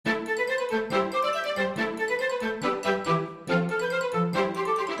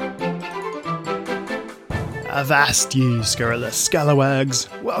Avast ye, scurrilous scalawags!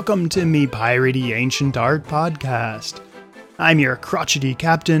 Welcome to me piratey ancient art podcast. I'm your crotchety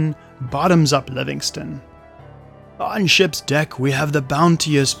captain, Bottoms Up Livingston. On ship's deck we have the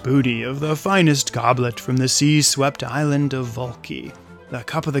bounteous booty of the finest goblet from the sea-swept island of Volki, the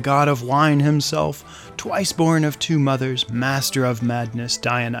cup of the god of wine himself, twice born of two mothers, master of madness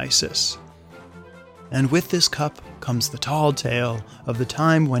Dionysus. And with this cup comes the tall tale of the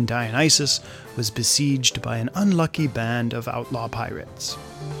time when Dionysus was besieged by an unlucky band of outlaw pirates.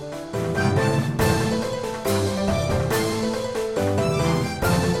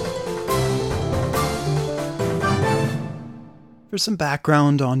 For some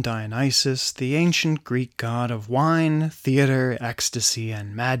background on Dionysus, the ancient Greek god of wine, theater, ecstasy,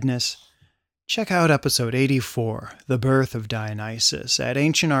 and madness, check out episode 84, The Birth of Dionysus, at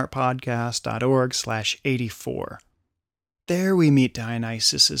ancientartpodcast.org/84. There we meet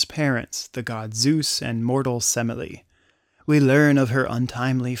Dionysus's parents, the gods Zeus and mortal Semele. We learn of her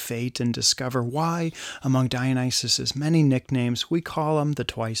untimely fate and discover why, among Dionysus's many nicknames, we call him the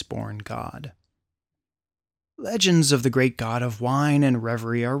twice-born god. Legends of the great god of wine and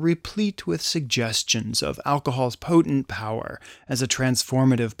revelry are replete with suggestions of alcohol's potent power as a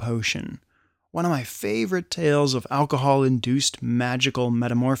transformative potion. One of my favorite tales of alcohol-induced magical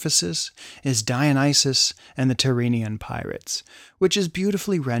metamorphosis is Dionysus and the Tyrrhenian Pirates, which is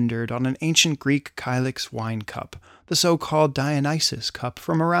beautifully rendered on an ancient Greek Kylix wine cup, the so-called Dionysus cup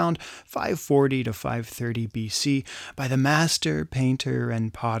from around 540 to 530 BC by the master painter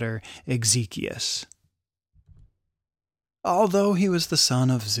and potter Exekius. Although he was the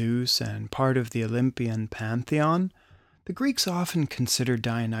son of Zeus and part of the Olympian pantheon, the Greeks often considered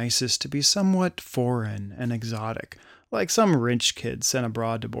Dionysus to be somewhat foreign and exotic, like some rich kid sent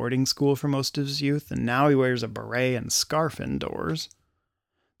abroad to boarding school for most of his youth, and now he wears a beret and scarf indoors.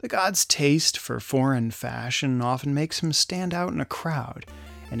 The god's taste for foreign fashion often makes him stand out in a crowd,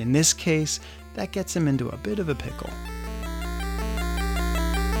 and in this case, that gets him into a bit of a pickle.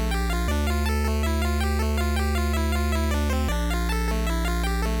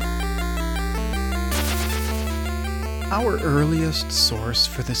 Our earliest source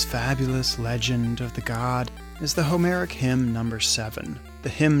for this fabulous legend of the god is the Homeric hymn number 7, the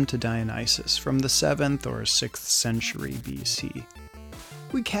Hymn to Dionysus, from the 7th or 6th century BC.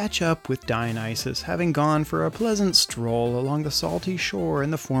 We catch up with Dionysus having gone for a pleasant stroll along the salty shore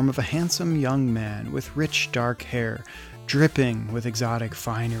in the form of a handsome young man with rich dark hair, dripping with exotic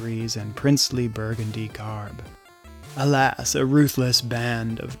fineries and princely burgundy garb. Alas, a ruthless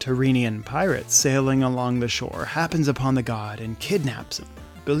band of Tyrrhenian pirates sailing along the shore happens upon the god and kidnaps him,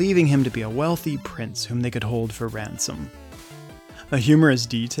 believing him to be a wealthy prince whom they could hold for ransom. A humorous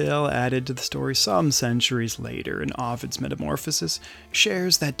detail added to the story some centuries later in Ovid's Metamorphoses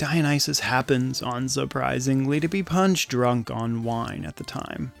shares that Dionysus happens, unsurprisingly, to be punch-drunk on wine at the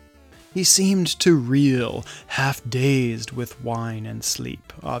time. He seemed to reel, half-dazed with wine and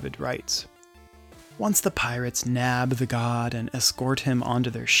sleep, Ovid writes. Once the pirates nab the god and escort him onto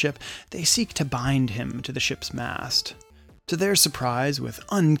their ship, they seek to bind him to the ship's mast. To their surprise, with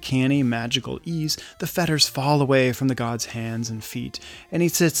uncanny magical ease, the fetters fall away from the god's hands and feet, and he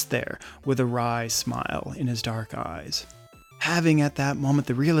sits there with a wry smile in his dark eyes. Having at that moment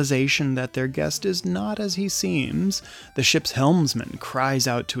the realization that their guest is not as he seems, the ship's helmsman cries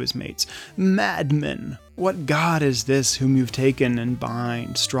out to his mates, "Madmen! What god is this whom you've taken and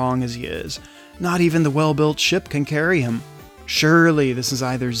bind, strong as he is? Not even the well-built ship can carry him. Surely this is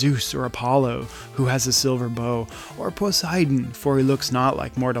either Zeus or Apollo, who has a silver bow, or Poseidon, for he looks not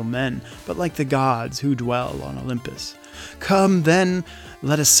like mortal men, but like the gods who dwell on Olympus. Come, then,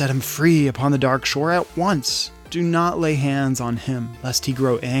 let us set him free upon the dark shore at once. Do not lay hands on him, lest he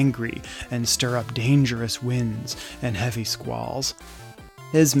grow angry and stir up dangerous winds and heavy squalls."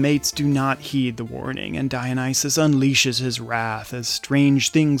 His mates do not heed the warning, and Dionysus unleashes his wrath as strange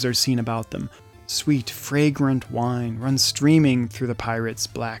things are seen about them. Sweet, fragrant wine runs streaming through the pirates'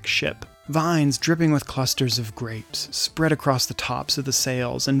 black ship. Vines dripping with clusters of grapes spread across the tops of the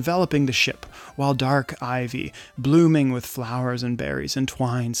sails, enveloping the ship, while dark ivy, blooming with flowers and berries,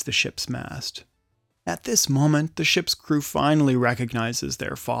 entwines the ship's mast. At this moment, the ship's crew finally recognizes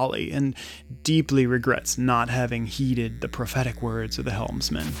their folly and deeply regrets not having heeded the prophetic words of the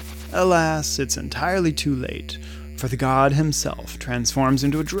helmsman. Alas, it's entirely too late, for the god himself transforms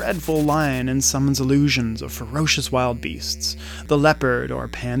into a dreadful lion and summons illusions of ferocious wild beasts, the leopard or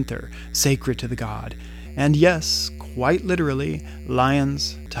panther, sacred to the god, and yes, quite literally,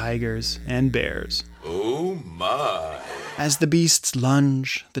 lions, tigers, and bears. Oh my! As the beasts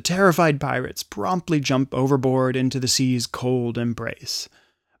lunge, the terrified pirates promptly jump overboard into the sea's cold embrace.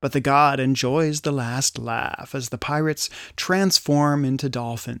 But the god enjoys the last laugh as the pirates transform into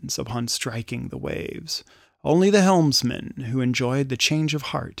dolphins upon striking the waves. Only the helmsman, who enjoyed the change of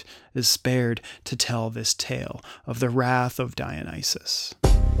heart, is spared to tell this tale of the wrath of Dionysus.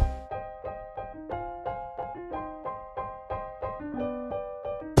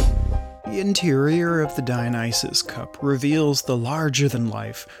 The interior of the Dionysus cup reveals the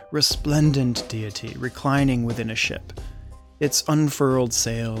larger-than-life, resplendent deity reclining within a ship, its unfurled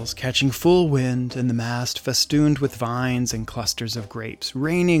sails catching full wind and the mast festooned with vines and clusters of grapes,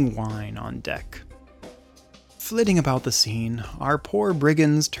 raining wine on deck. Flitting about the scene, our poor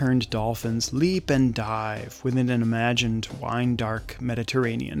brigands turned dolphins leap and dive within an imagined wine-dark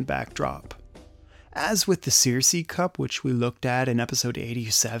Mediterranean backdrop. As with the Circe Cup, which we looked at in episode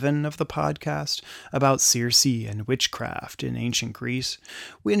 87 of the podcast about Circe and witchcraft in ancient Greece,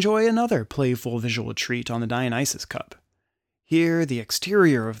 we enjoy another playful visual treat on the Dionysus Cup. Here, the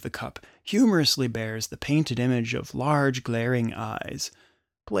exterior of the cup humorously bears the painted image of large glaring eyes.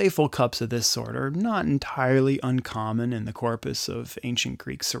 Playful cups of this sort are not entirely uncommon in the corpus of ancient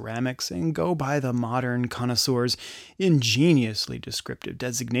Greek ceramics and go by the modern connoisseur's ingeniously descriptive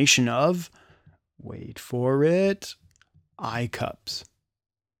designation of, wait for it, eye cups.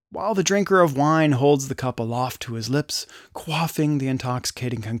 While the drinker of wine holds the cup aloft to his lips, quaffing the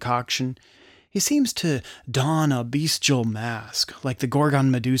intoxicating concoction, he seems to don a bestial mask like the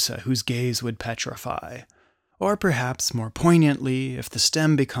Gorgon Medusa whose gaze would petrify. Or perhaps more poignantly, if the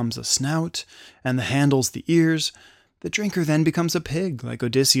stem becomes a snout and the handles the ears, the drinker then becomes a pig like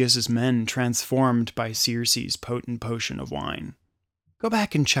Odysseus's men transformed by Circe's potent potion of wine. Go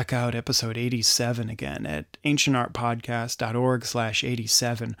back and check out episode 87 again at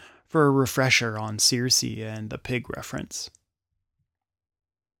ancientartpodcast.org/87 for a refresher on Circe and the pig reference.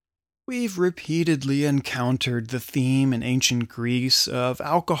 We've repeatedly encountered the theme in ancient Greece of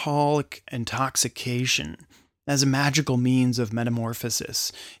alcoholic intoxication as a magical means of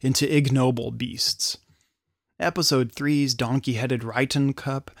metamorphosis into ignoble beasts. Episode 3's donkey-headed Rhyton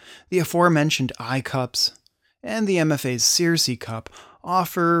Cup, the aforementioned eye cups, and the MFA's Circe Cup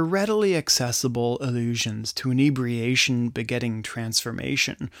offer readily accessible allusions to inebriation begetting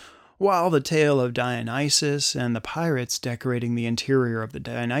transformation, while the tale of Dionysus and the pirates decorating the interior of the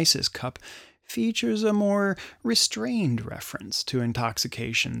Dionysus Cup features a more restrained reference to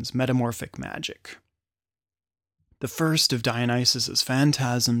intoxication's metamorphic magic. The first of Dionysus's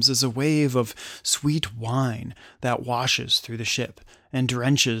phantasms is a wave of sweet wine that washes through the ship and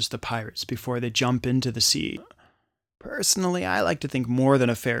drenches the pirates before they jump into the sea. Personally, I like to think more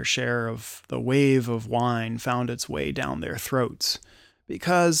than a fair share of the wave of wine found its way down their throats.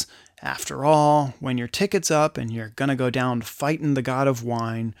 Because, after all, when your ticket's up and you're gonna go down fighting the god of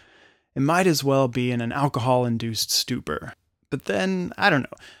wine, it might as well be in an alcohol-induced stupor. But then, I don't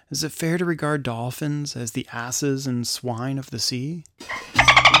know, is it fair to regard dolphins as the asses and swine of the sea?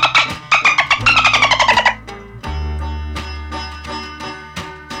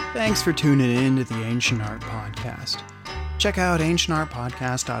 Thanks for tuning in to the Ancient Art Podcast. Check out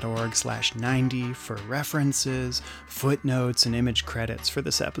ancientartpodcast.org/90 for references, footnotes, and image credits for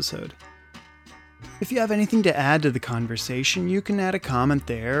this episode. If you have anything to add to the conversation, you can add a comment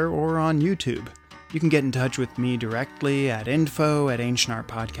there or on YouTube. You can get in touch with me directly at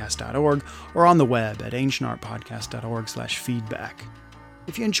info@ancientartpodcast.org or on the web at ancientartpodcast.org/feedback.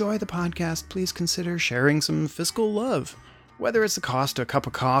 If you enjoy the podcast, please consider sharing some fiscal love. Whether it's the cost of a cup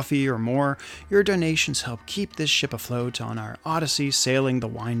of coffee or more, your donations help keep this ship afloat on our odyssey sailing the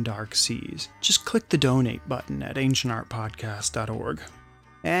wine-dark seas. Just click the donate button at ancientartpodcast.org.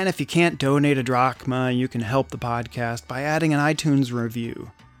 And if you can't donate a drachma, you can help the podcast by adding an iTunes review.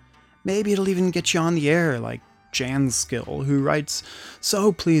 Maybe it'll even get you on the air, like Janskill, who writes,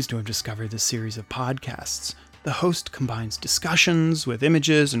 "So pleased to have discovered this series of podcasts. The host combines discussions with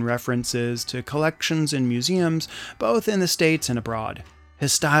images and references to collections and museums, both in the States and abroad.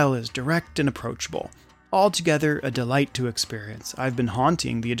 His style is direct and approachable. Altogether, a delight to experience. I've been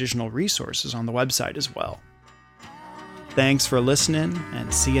haunting the additional resources on the website as well." Thanks for listening,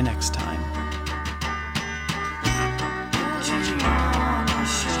 and see you next time.